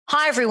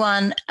Hi,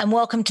 everyone, and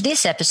welcome to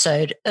this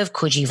episode of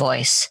Coogee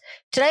Voice.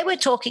 Today, we're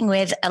talking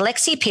with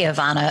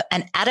Piovano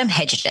and Adam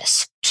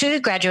Hegedus, two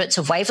graduates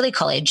of Waverley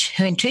College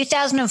who in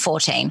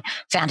 2014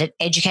 founded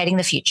Educating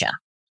the Future.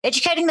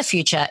 Educating the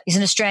Future is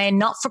an Australian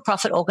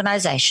not-for-profit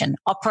organisation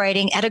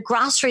operating at a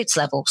grassroots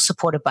level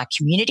supported by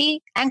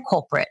community and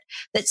corporate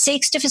that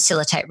seeks to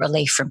facilitate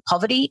relief from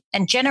poverty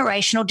and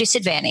generational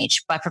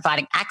disadvantage by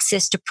providing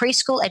access to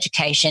preschool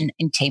education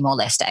in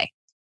Timor-Leste.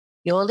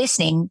 You're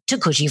listening to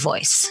Coogee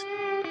Voice.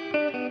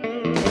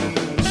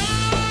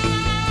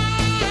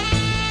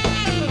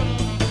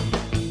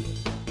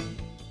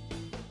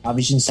 Our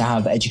vision is to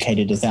have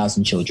educated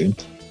 1,000 children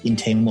in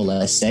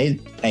Timor-Leste,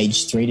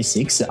 aged 3 to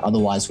 6, that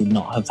otherwise would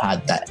not have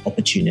had that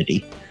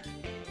opportunity.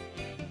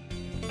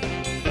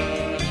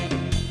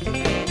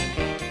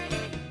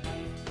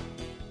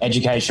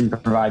 Education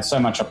provides so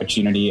much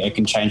opportunity. It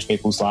can change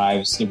people's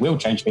lives. It will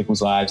change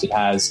people's lives. It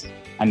has.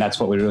 And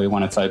that's what we really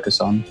want to focus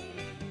on.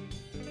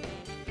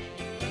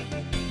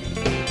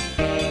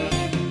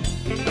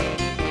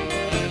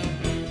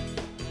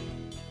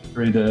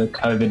 Through the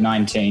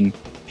COVID-19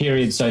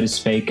 period, so to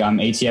speak,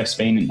 ETF's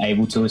been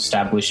able to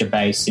establish a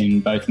base in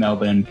both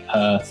Melbourne and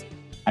Perth.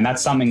 And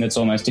that's something that's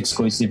almost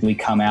exclusively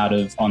come out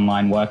of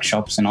online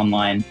workshops and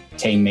online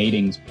team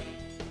meetings.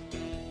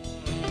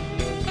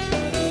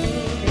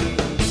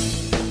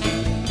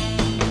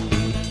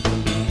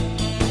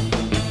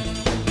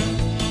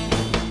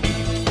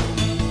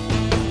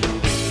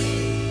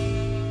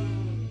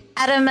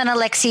 Adam and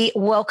Alexi,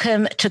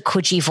 welcome to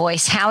Coogee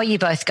Voice. How are you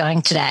both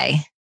going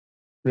today?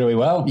 Really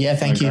well. Yeah,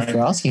 thank you for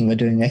asking. We're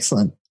doing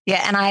excellent.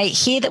 Yeah, and I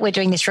hear that we're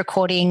doing this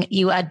recording.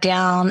 You are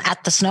down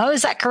at the snow,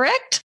 is that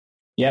correct?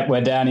 Yep,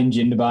 we're down in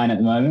Jindabyne at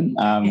the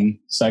moment,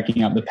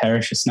 soaking up the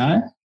Perisher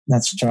snow.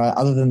 That's right.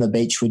 Other than the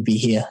beach would be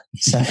here.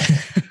 So,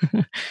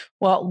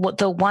 well,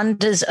 the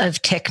wonders of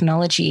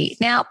technology.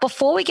 Now,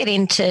 before we get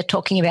into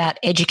talking about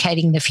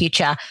educating the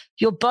future,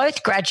 you're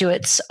both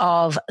graduates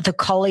of the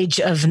College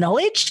of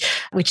Knowledge,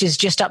 which is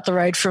just up the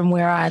road from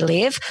where I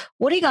live.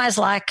 What do you guys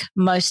like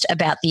most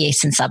about the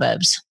eastern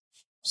suburbs?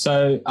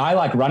 So I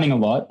like running a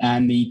lot,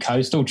 and the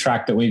coastal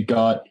track that we've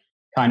got,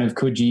 kind of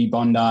Coogee,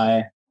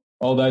 Bondi,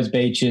 all those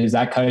beaches,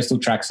 that coastal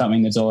track's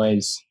something that's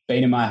always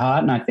been in my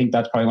heart. And I think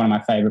that's probably one of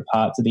my favourite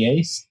parts of the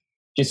East.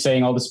 Just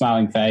seeing all the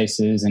smiling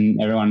faces and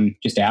everyone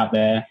just out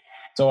there.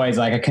 It's always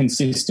like a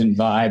consistent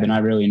vibe, and I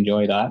really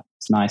enjoy that.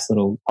 It's a nice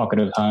little pocket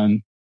of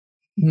home.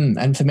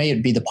 And for me,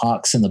 it'd be the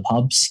parks and the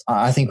pubs.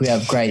 I think we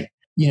have great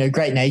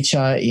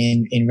nature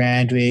in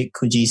Randwick,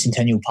 Coogee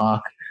Centennial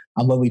Park,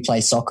 where we play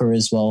soccer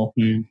as well,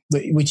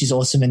 which is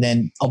awesome. And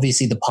then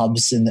obviously the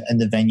pubs and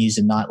the venues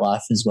and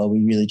nightlife as well.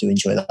 We really do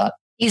enjoy that.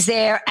 Is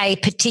there a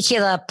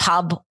particular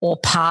pub or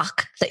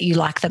park that you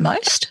like the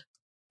most?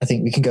 I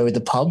think we can go with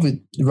the pub with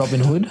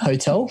Robin Hood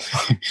Hotel.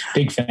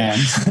 Big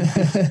fans.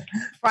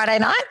 Friday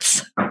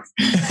nights?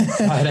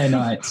 Friday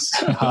nights.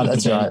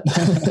 That's right.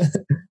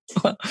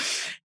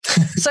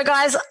 So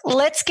guys,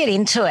 let's get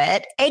into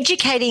it.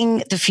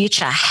 Educating the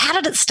Future. How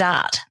did it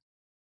start?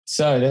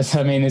 So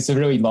it's a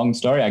really long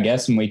story, I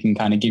guess, and we can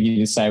kind of give you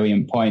the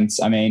salient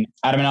points. I mean,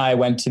 Adam and I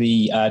went to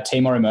the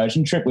Timor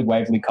immersion trip with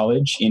Waverley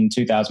College in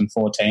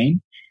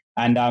 2014.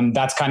 And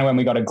that's kind of when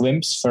we got a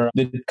glimpse for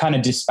the kind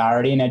of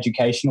disparity in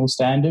educational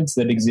standards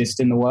that exist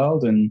in the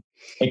world. And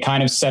it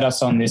kind of set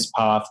us on this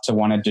path to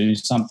want to do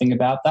something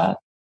about that.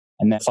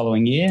 And the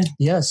following year.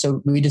 Yeah,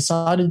 so we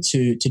decided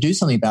to do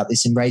something about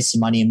this and raise some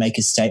money and make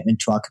a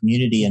statement to our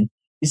community. And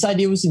this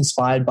idea was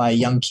inspired by a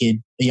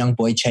young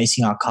boy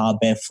chasing our car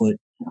barefoot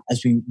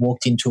as we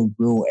walked into a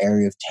rural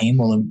area of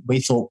Timor. And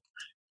we thought,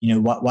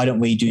 why don't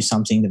we do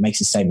something that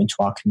makes a statement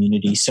to our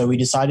community? So we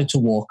decided to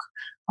walk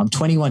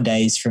 21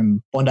 days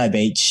from Bondi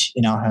Beach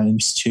in our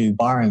homes to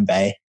Byron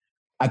Bay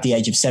at the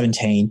age of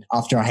 17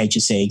 after our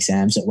HSC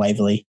exams at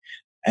Waverley.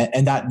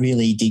 And that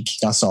really did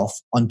kick us off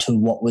onto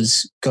what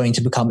was going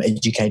to become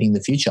Educating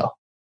the Future.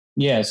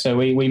 Yeah, so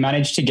we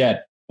managed to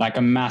get like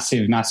a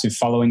massive, massive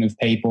following of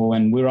people,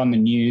 and we were on the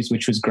news,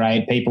 which was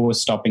great. People were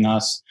stopping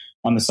us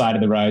on the side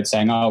of the road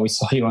saying, "Oh, we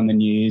saw you on the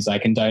news,"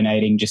 and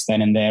donating just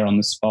then and there on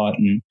the spot.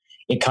 And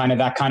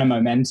that kind of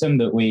momentum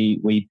that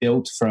we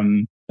built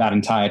from that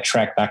entire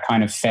trek, that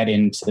kind of fed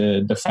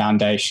into the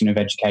foundation of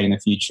Educating the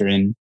Future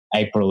in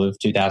April of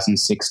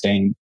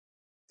 2016.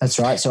 That's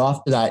right. So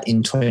after that,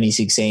 in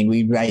 2016,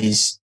 we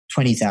raised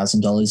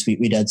 $20,000.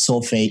 We'd had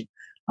sore feet,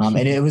 and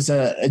it was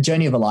a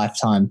journey of a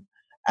lifetime.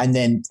 And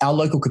then our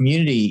local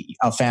community,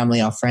 our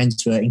family, our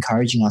friends were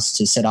encouraging us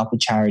to set up a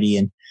charity.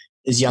 And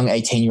as young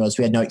 18-year-olds,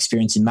 we had no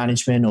experience in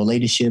management or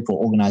leadership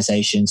or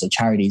organizations or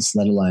charities,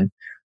 let alone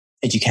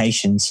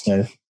education.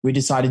 So we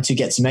decided to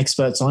get some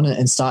experts on it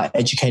and start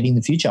Educating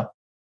the Future.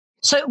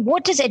 So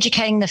what does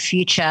Educating the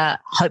Future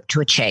hope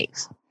to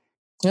achieve?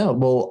 Yeah,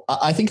 well,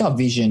 I think our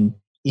vision,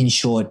 in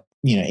short,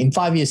 in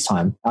 5 years'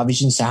 time, our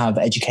vision is to have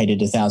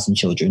educated 1,000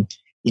 children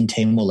in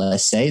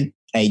Timor-Leste,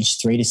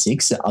 aged 3 to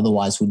 6, that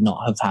otherwise would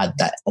not have had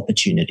that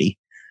opportunity.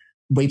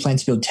 We plan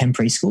to build 10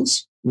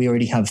 preschools. We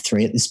already have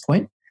 3 at this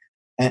point.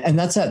 And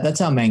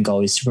that's our main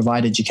goal, is to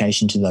provide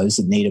education to those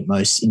that need it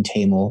most in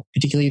Timor,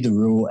 particularly the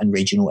rural and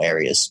regional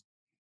areas.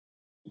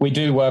 We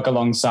do work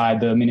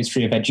alongside the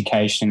Ministry of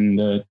Education,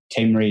 the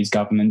Timorese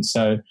government.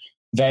 So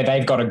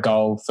they've got a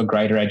goal for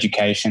greater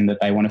education that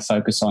they want to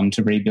focus on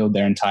to rebuild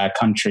their entire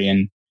country.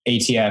 And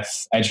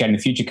ETF, Educating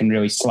the Future, can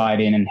really slide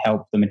in and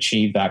help them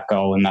achieve that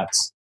goal. And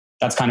that's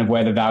kind of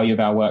where the value of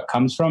our work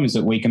comes from, is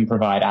that we can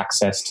provide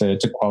access to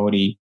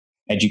quality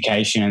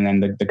education, and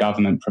then the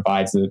government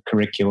provides the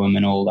curriculum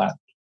and all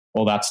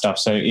that stuff.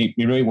 So it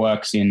really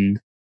works in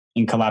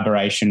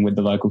collaboration with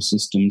the local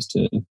systems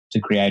to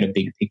create a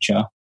big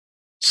picture.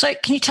 So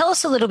can you tell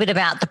us a little bit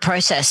about the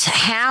process?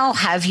 How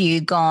have you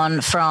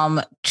gone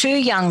from two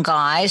young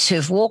guys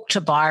who've walked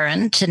to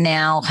Byron to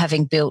now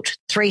having built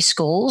 3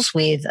 schools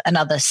with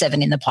another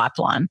 7 in the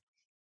pipeline?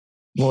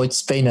 Well,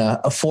 it's been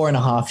a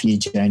 4.5-year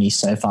journey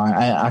so far.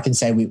 I can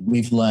say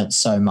we've learned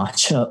so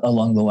much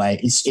along the way.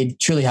 It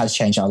truly has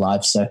changed our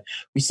lives. So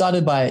we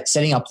started by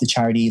setting up the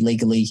charity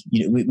legally.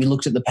 We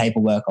looked at the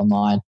paperwork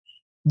online.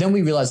 Then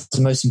we realized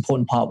the most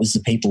important part was the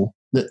people,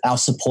 our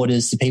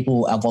supporters, the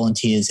people, our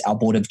volunteers, our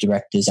board of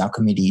directors, our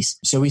committees.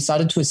 So we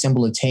started to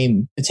assemble a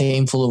team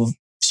full of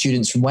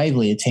students from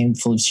Waverley, a team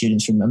full of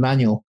students from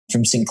Emmanuel,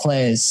 from St.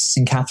 Clair's,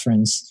 St.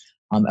 Catherine's.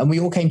 And we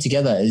all came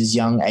together as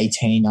young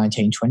 18,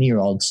 19,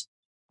 20-year-olds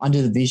under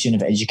the vision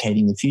of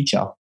educating the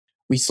future.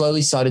 We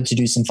slowly started to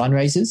do some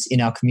fundraisers in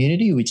our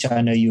community, which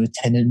I know you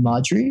attended,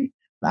 Marjorie,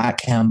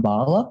 at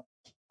Kambala.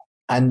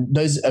 And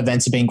those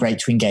events have been great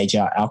to engage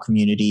our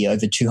community.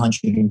 Over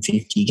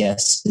 250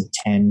 guests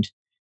attend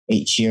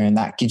each year, and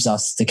that gives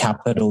us the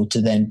capital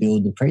to then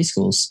build the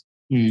preschools.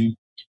 Mm.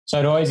 So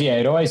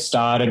it always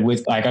started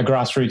with like a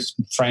grassroots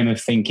frame of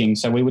thinking.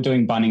 So we were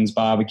doing Bunnings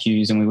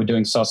barbecues and we were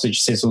doing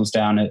sausage sizzles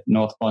down at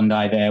North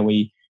Bondi there.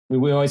 We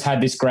always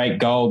had this great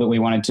goal that we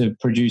wanted to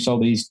produce all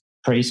these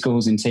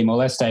preschools in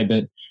Timor-Leste,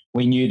 but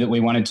we knew that we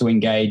wanted to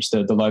engage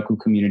the local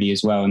community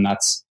as well. And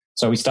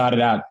so we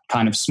started out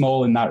kind of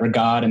small in that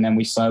regard, and then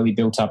we slowly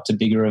built up to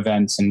bigger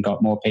events and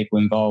got more people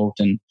involved.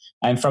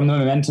 And from the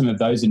momentum of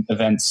those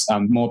events,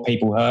 more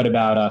people heard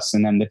about us,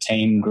 and then the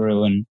team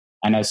grew. And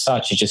as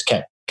such, it just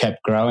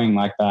kept growing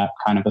like that,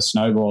 kind of a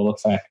snowball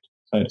effect,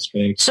 so to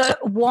speak. So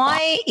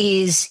why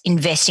is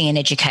investing in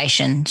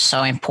education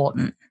so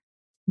important?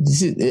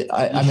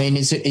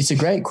 It's a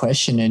great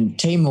question. And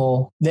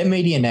Timor, their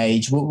median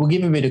age, we'll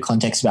give a bit of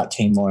context about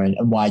Timor and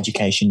why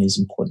education is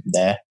important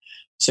there.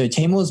 So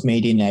Timor's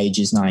median age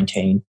is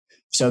 19,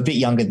 so a bit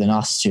younger than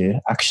us too,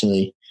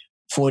 actually.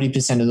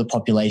 40% of the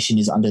population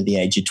is under the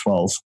age of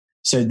 12.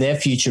 So their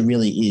future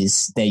really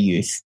is their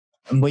youth.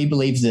 And we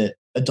believe that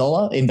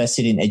 $1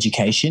 invested in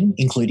education,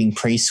 including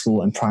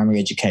preschool and primary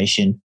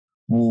education,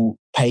 will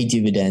pay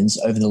dividends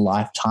over the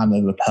lifetime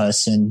of a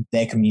person,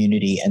 their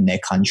community, and their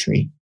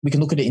country. We can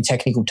look at it in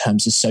technical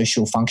terms: the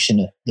social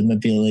function, the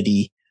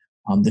mobility,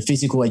 the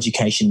physical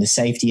education, the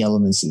safety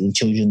elements that the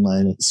children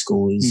learn at the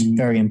school is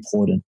very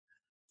important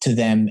to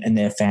them and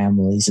their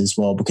families as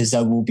well, because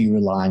they will be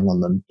relying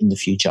on them in the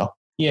future.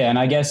 Yeah, and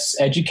I guess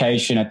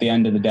education at the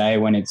end of the day,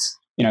 when it's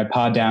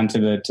pared down to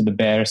the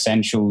bare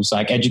essentials,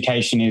 like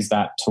education is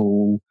that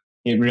tool.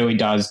 It really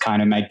does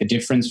kind of make the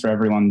difference for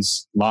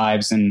everyone's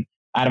lives. And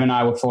Adam and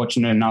I were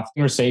fortunate enough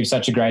to receive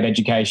such a great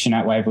education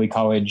at Waverley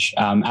College.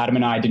 Adam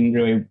and I didn't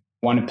really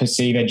want to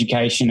perceive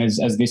education as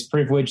this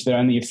privilege that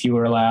only a few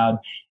are allowed.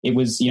 It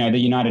was, the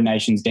United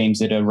Nations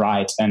deems it a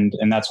right, and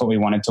that's what we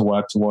wanted to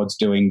work towards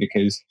doing,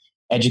 because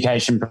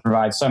education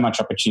provides so much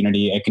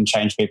opportunity. It can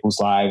change people's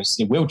lives.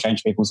 It will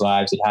change people's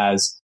lives. It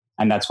has.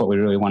 And that's what we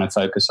really want to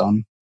focus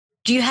on.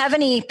 Do you have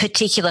any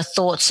particular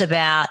thoughts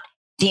about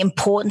the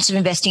importance of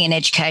investing in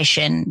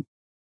education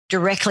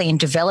directly in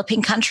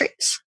developing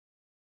countries?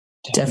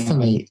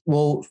 Definitely.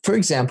 Well, for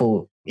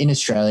example, in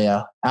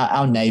Australia,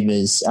 our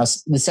neighbours,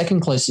 the second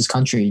closest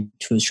country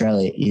to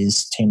Australia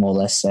is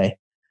Timor-Leste.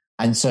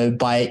 And so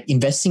by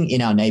investing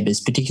in our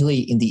neighbours, particularly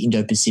in the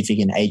Indo-Pacific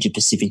and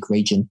Asia-Pacific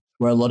region,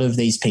 where a lot of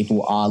these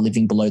people are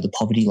living below the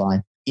poverty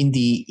line. In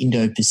the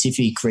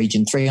Indo-Pacific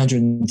region,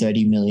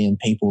 330 million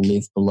people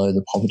live below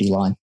the poverty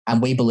line.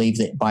 And we believe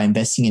that by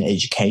investing in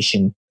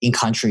education in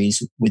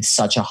countries with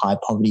such a high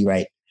poverty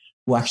rate,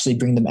 will actually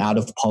bring them out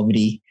of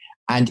poverty.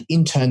 And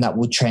in turn, that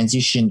will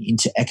transition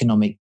into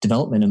economic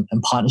development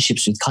and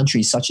partnerships with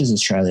countries such as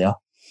Australia.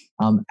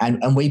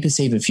 And we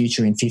perceive a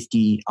future in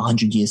 50,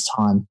 100 years'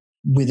 time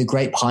with a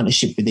great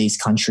partnership with these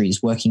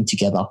countries working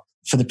together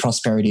for the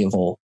prosperity of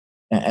all.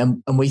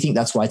 And we think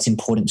that's why it's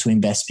important to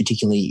invest,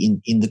 particularly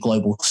in the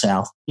global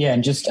south. Yeah,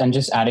 and just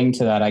adding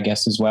to that, I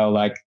guess, as well,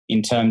 like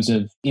in terms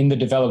of in the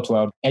developed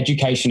world,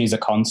 education is a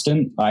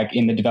constant. Like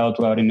in the developed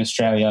world, in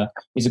Australia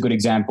is a good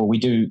example.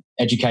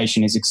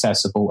 Education is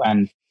accessible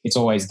and it's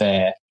always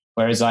there.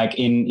 Whereas like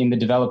in the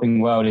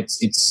developing world,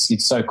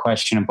 it's so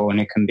questionable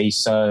and it can be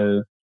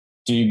so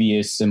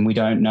dubious, and we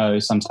don't know.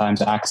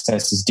 Sometimes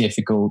access is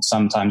difficult.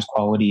 Sometimes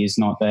quality is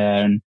not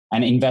there.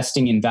 And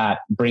investing in that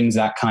brings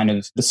that kind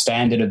of the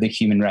standard of the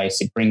human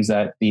race. It brings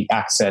the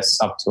access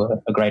up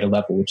to a greater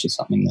level, which is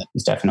something that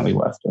is definitely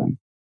worth doing.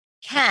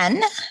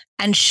 Can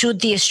and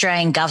should the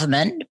Australian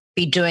government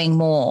be doing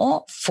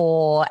more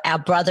for our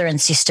brother and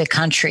sister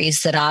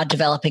countries that are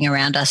developing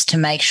around us to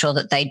make sure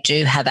that they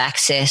do have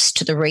access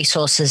to the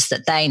resources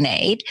that they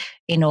need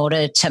in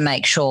order to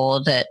make sure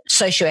that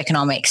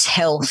socioeconomics,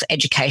 health,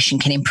 education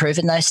can improve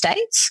in those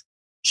states?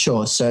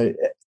 Sure. So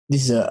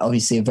this is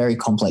obviously a very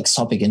complex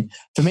topic. And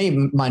for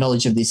me, my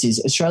knowledge of this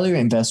is Australia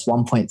invests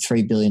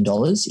 $1.3 billion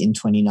in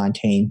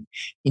 2019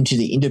 into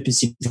the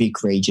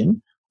Indo-Pacific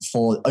region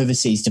for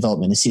overseas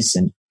development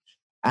assistance.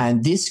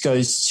 And this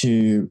goes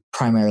to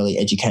primarily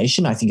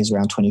education, I think is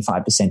around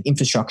 25%,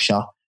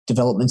 infrastructure,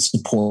 development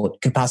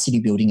support, capacity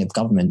building of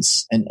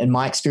governments. And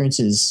my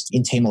experiences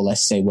in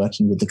Timor-Leste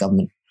working with the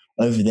government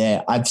over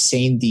there, I've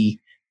seen the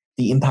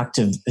impact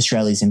of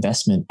Australia's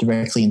investment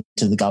directly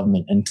into the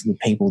government and to the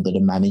people that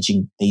are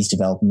managing these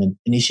development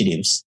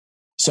initiatives.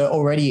 So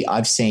already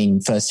I've seen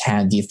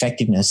firsthand the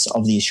effectiveness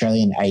of the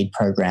Australian aid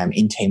program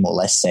in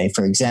Timor-Leste,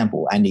 for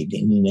example, and in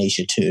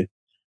Indonesia too.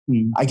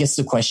 I guess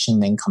the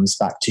question then comes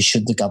back to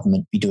should the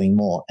government be doing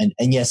more? And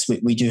yes,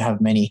 we do have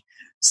many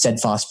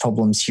steadfast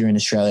problems here in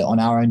Australia on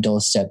our own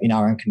doorstep, in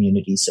our own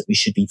communities that we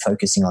should be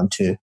focusing on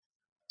too.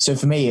 So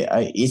for me,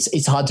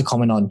 it's hard to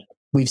comment on.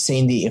 We've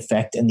seen the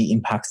effect and the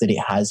impact that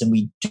it has, and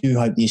we do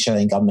hope the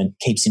Australian government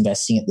keeps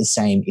investing at the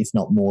same, if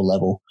not more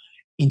level,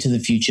 into the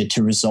future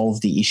to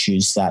resolve the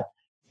issues that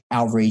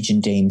our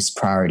region deems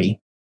priority.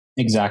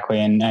 Exactly.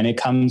 And it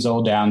comes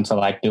all down to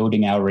like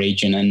building our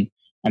region,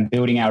 and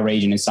building our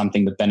region is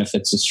something that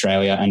benefits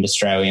Australia and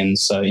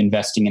Australians. So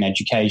investing in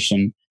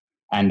education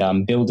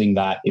and building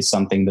that is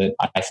something that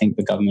I think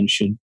the government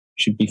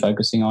should be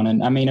focusing on.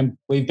 And I mean,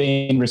 we've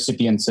been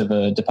recipients of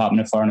a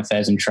Department of Foreign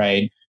Affairs and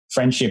Trade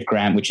friendship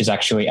grant, which has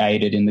actually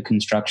aided in the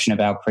construction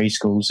of our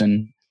preschools.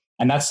 And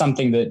that's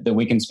something that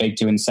we can speak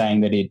to in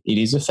saying that it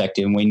is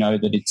effective. And we know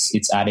that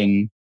it's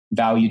adding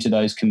value to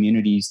those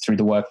communities through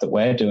the work that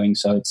we're doing.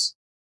 So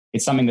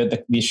it's something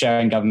that the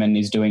Australian government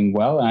is doing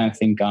well. And I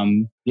think,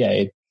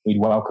 we'd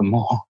welcome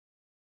more.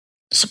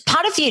 So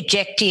part of the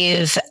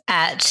objective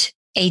at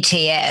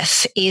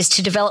ETF is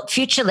to develop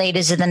future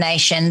leaders of the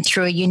nation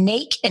through a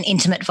unique and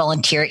intimate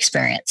volunteer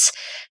experience.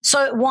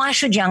 So why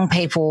should young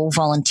people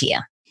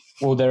volunteer?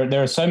 Well,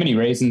 there are so many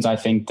reasons I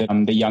think that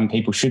the young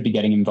people should be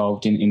getting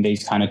involved in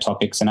these kind of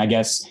topics. And I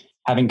guess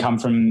having come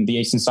from the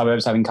eastern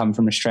suburbs, having come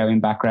from Australian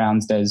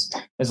backgrounds, there's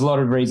a lot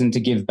of reason to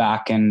give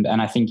back. And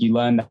I think you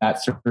learn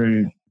that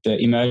through the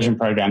immersion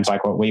programs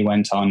like what we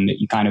went on,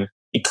 that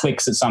it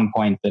clicks at some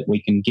point that we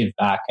can give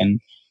back. And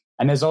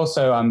there's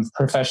also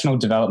professional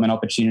development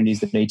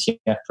opportunities that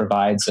ETF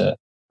provides are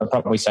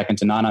probably second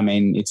to none. I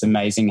mean, it's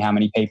amazing how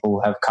many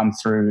people have come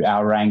through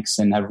our ranks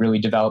and have really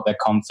developed their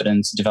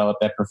confidence,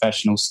 developed their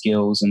professional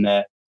skills and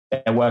their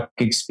work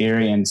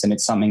experience. And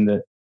it's something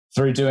that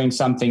through doing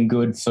something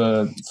good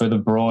for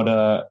the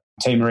broader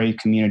Timorese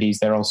communities,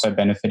 they're also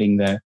benefiting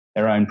their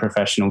own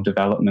professional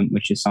development,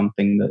 which is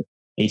something that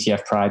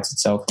ETF prides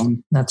itself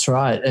on. That's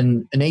right.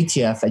 And an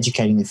ETF,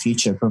 Educating the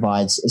Future,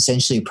 provides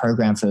essentially a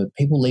program for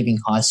people leaving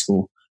high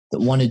school that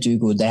want to do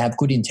good. They have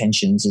good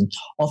intentions, and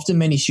often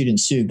many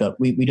students do, but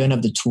we don't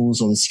have the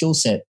tools or the skill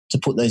set to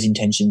put those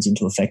intentions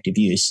into effective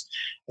use.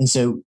 And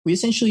so we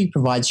essentially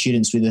provide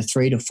students with a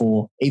 3 to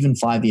 4, even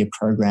 5-year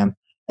program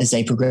as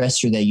they progress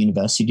through their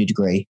university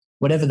degree,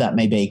 whatever that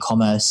may be,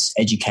 commerce,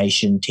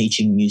 education,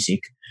 teaching,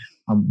 music,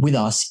 with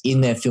us in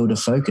their field of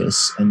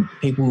focus. And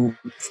people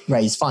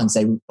raise funds.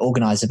 They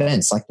organise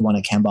events like the one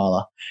at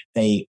Kambala.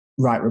 They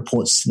write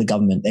reports to the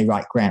government. They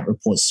write grant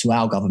reports to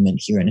our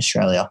government here in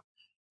Australia.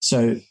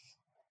 So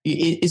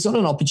it's not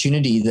an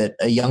opportunity that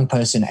a young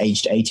person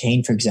aged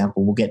 18, for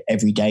example, will get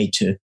every day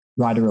to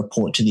write a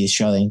report to the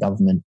Australian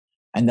government.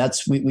 And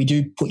we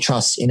do put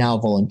trust in our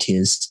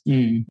volunteers.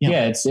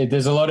 Yeah,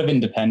 there's a lot of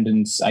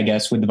independence, I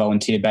guess, with the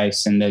volunteer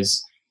base, and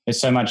there's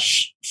so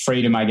much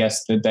freedom, I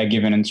guess, that they're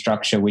given and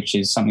structure, which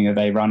is something that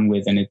they run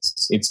with. And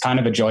it's kind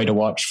of a joy to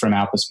watch from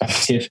our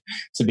perspective,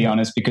 to be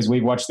honest, because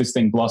we've watched this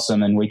thing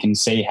blossom and we can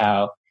see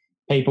how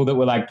people that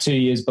were like 2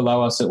 years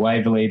below us at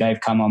Waverley,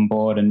 they've come on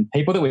board, and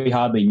people that we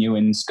hardly knew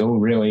in school,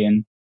 really.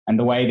 And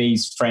the way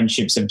these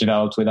friendships have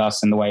developed with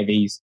us and the way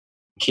these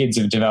kids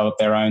have developed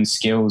their own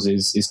skills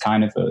is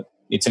kind of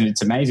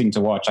it's amazing to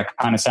watch. I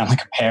kind of sound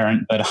like a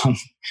parent, but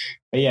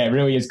yeah, it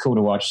really is cool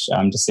to watch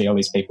to see all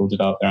these people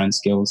develop their own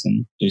skills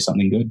and do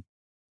something good.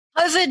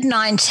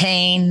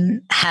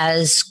 COVID-19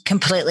 has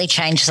completely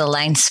changed the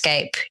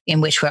landscape in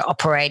which we're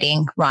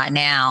operating right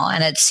now,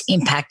 and it's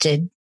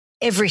impacted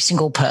every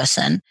single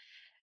person.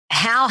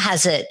 How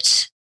has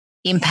it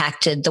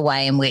impacted the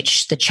way in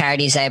which the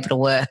charity is able to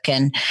work,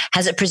 and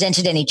has it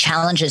presented any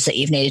challenges that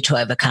you've needed to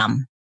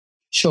overcome?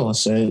 Sure.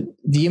 So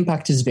the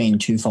impact has been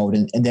twofold,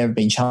 and there have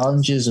been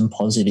challenges and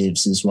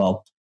positives as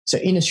well. So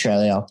in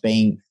Australia,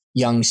 being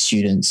young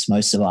students,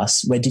 most of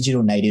us, we're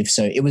digital natives,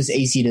 so it was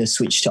easy to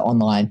switch to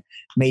online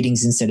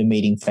meetings instead of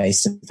meeting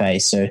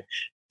face-to-face. So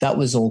that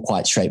was all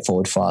quite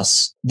straightforward for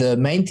us. The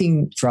main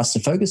thing for us to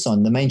focus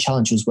on, the main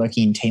challenge was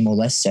working in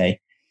Timor-Leste.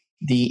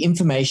 The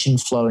information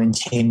flow in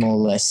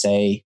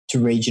Timor-Leste to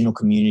regional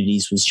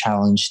communities was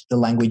challenged. The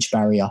language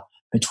barrier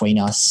between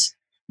us.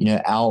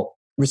 Our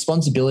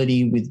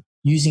responsibility with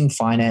using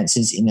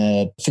finances in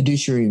a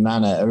fiduciary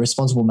manner, a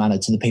responsible manner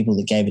to the people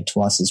that gave it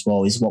to us as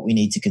well, is what we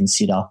need to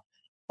consider.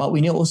 But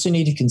we also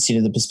need to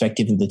consider the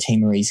perspective of the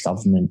Timorese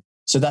government.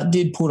 So that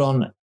did put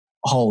on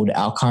hold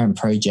our current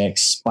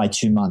projects by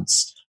 2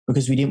 months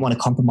because we didn't want to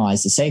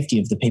compromise the safety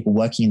of the people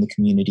working in the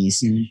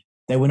communities.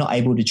 They were not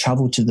able to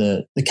travel to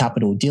the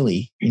capital,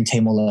 Dili, in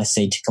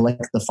Timor-Leste to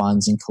collect the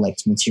funds and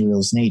collect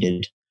materials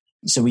needed.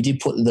 So we did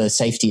put the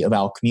safety of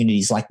our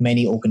communities, like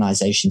many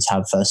organizations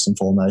have, first and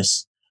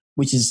foremost,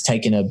 which has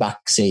taken a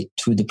backseat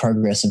to the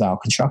progress of our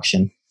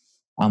construction.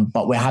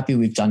 But we're happy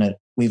we've done it.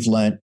 We've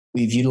learned,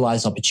 we've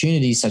utilized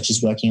opportunities such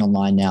as working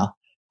online now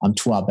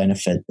to our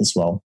benefit as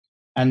well.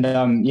 And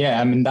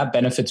that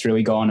benefit's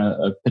really gone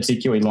a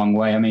particularly long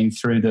way. I mean,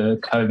 through the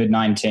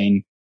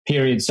COVID-19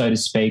 period, so to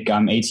speak,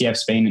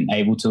 ETF's been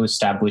able to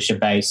establish a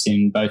base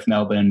in both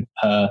Melbourne and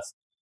Perth.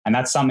 And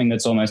that's something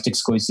that's almost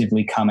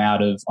exclusively come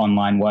out of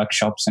online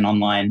workshops and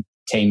online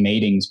team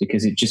meetings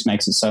because it just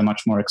makes it so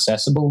much more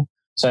accessible.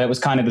 So it was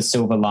kind of the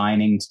silver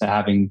lining to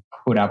having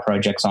put our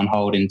projects on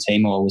hold in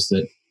Timor was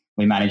that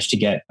we managed to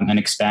get an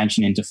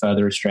expansion into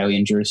further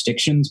Australian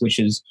jurisdictions, which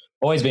has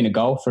always been a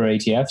goal for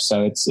ETF.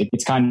 So it's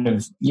kind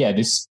of,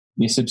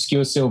 this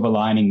obscure silver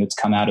lining that's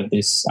come out of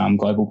this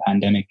global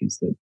pandemic is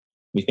that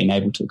we've been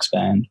able to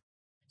expand.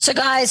 So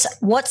guys,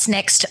 what's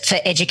next for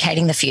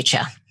educating the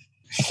future?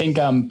 I think,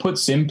 put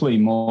simply,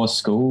 more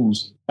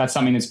schools. That's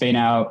something that's been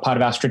part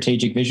of our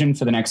strategic vision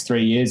for the next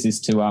 3 years is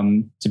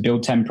to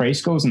build 10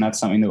 preschools, and that's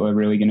something that we're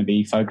really going to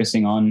be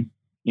focusing on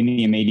in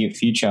the immediate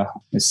future.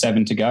 There's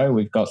 7 to go.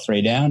 We've got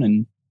 3 down,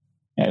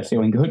 and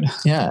feeling good.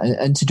 Yeah,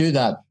 and to do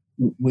that,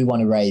 we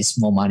want to raise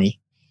more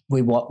money.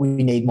 We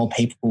need more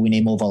people. We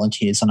need more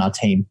volunteers on our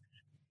team.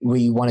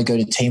 We want to go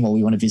to Timor.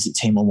 We want to visit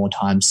Timor more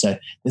times. So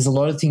there's a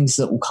lot of things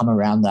that will come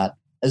around that.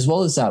 As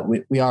well as that,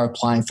 we are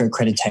applying for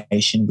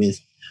accreditation with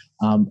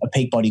a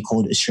peak body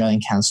called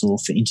Australian Council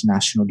for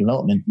International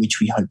Development,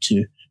 which we hope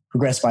to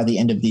progress by the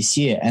end of this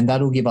year. And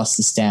that'll give us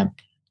the stamp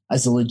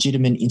as a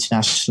legitimate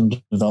international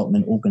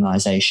development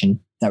organisation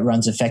that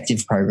runs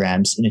effective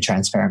programs in a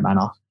transparent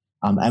manner.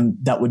 And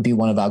that would be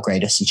one of our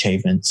greatest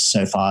achievements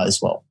so far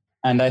as well.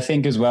 And I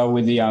think as well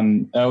with the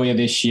earlier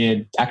this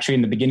year, actually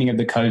in the beginning of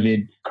the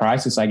COVID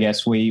crisis, I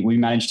guess, we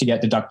managed to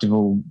get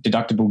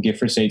deductible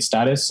gift receipt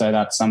status. So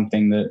that's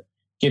something that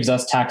gives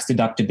us tax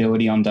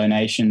deductibility on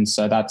donations.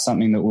 So that's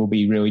something that we'll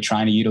be really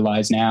trying to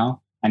utilize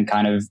now and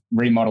kind of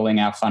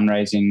remodeling our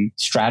fundraising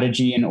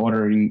strategy in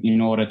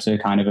order to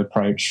kind of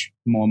approach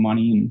more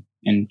money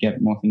and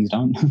get more things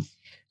done.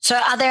 So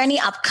are there any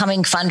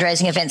upcoming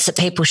fundraising events that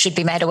people should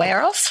be made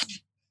aware of?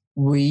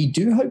 We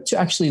do hope to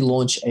actually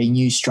launch a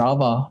new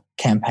Strava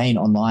campaign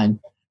online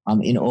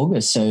in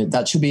August. So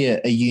that should be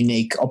a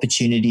unique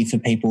opportunity for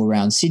people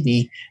around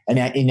Sydney and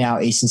in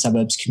our eastern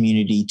suburbs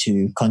community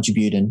to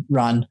contribute and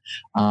run,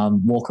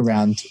 walk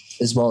around,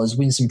 as well as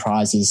win some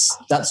prizes.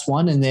 That's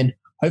one. And then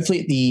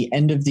hopefully at the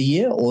end of the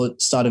year or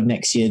start of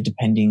next year,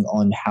 depending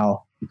on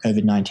how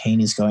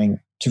COVID-19 is going,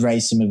 to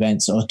raise some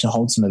events or to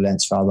hold some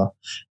events rather.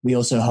 We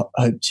also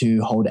hope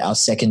to hold our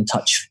second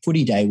Touch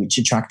Footy Day, which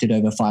attracted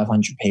over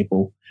 500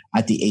 people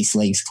at the East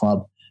Leagues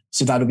Club.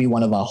 So that'll be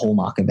one of our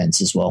hallmark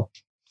events as well.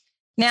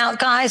 Now,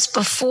 guys,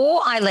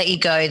 before I let you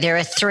go, there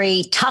are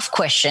 3 tough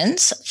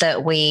questions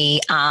that we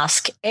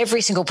ask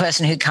every single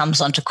person who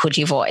comes onto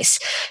Coogee Voice.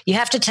 You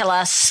have to tell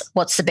us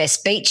what's the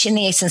best beach in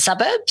the eastern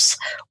suburbs,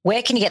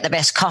 where can you get the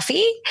best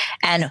coffee,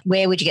 and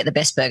where would you get the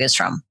best burgers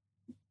from?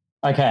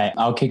 Okay,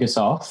 I'll kick us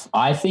off.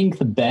 I think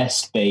the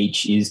best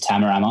beach is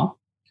Tamarama.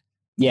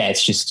 Yeah,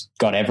 it's just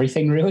got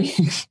everything, really.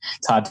 It's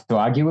hard to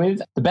argue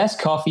with. The best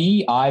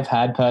coffee I've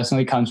had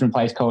personally comes from a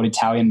place called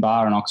Italian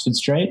Bar on Oxford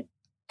Street,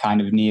 kind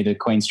of near the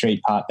Queen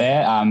Street part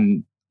there.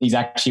 He's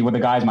actually, the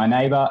guy's my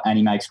neighbour and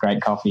he makes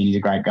great coffee and he's a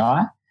great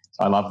guy.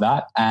 So I love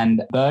that.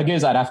 And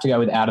burgers, I'd have to go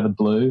with Out of the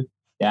Blue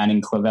down in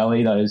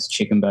Clovelly. Those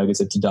chicken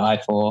burgers are to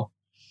die for.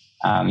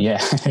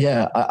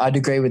 Yeah, I'd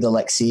agree with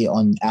Alexi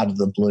on Out of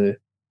the Blue.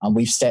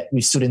 We've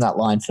stood in that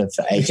line for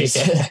ages.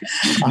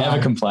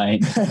 Never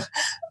complain.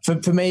 For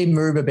me,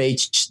 Maruba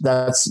Beach,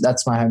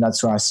 that's my home.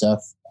 That's where I surf.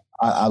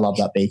 I love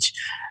that beach.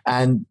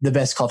 And the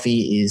best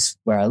coffee is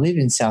where I live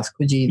in South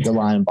Coogee, the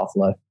Lion and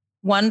Buffalo.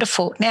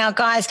 Wonderful. Now,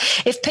 guys,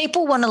 if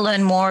people want to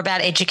learn more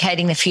about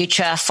educating the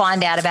future,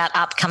 find out about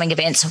upcoming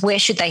events, where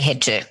should they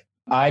head to?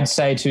 I'd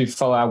say to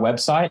follow our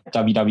website,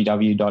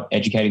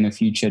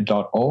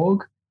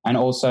 www.educatingthefuture.org, and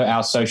also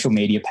our social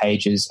media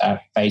pages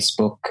at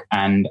Facebook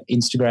and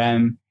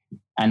Instagram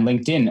and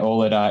LinkedIn,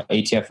 all at our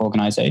ETF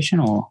organisation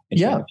or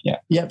ETF,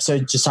 yeah. So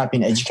just type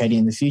in Educating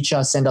in the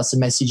Future. Send us a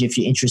message if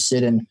you're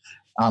interested, and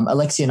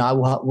Alexi and I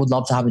would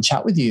love to have a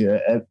chat with you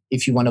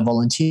if you want to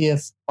volunteer,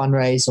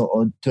 fundraise,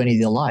 or do any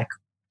of the like.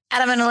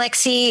 Adam and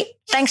Alexi,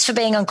 thanks for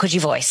being on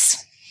Coogee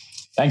Voice.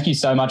 Thank you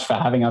so much for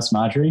having us,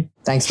 Marjorie.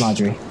 Thanks,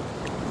 Marjorie.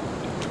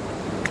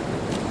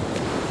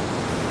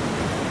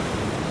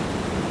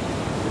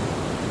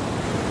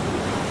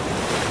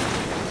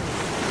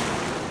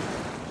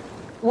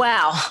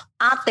 Wow,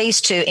 aren't these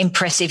 2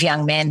 impressive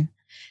young men?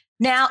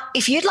 Now,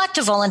 if you'd like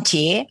to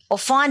volunteer or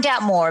find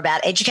out more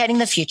about Educating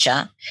the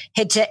Future,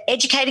 head to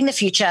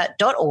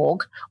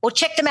educatingthefuture.org or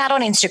check them out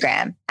on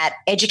Instagram at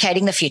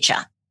Educating the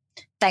Future.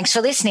 Thanks for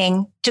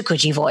listening to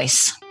Coogee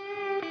Voice.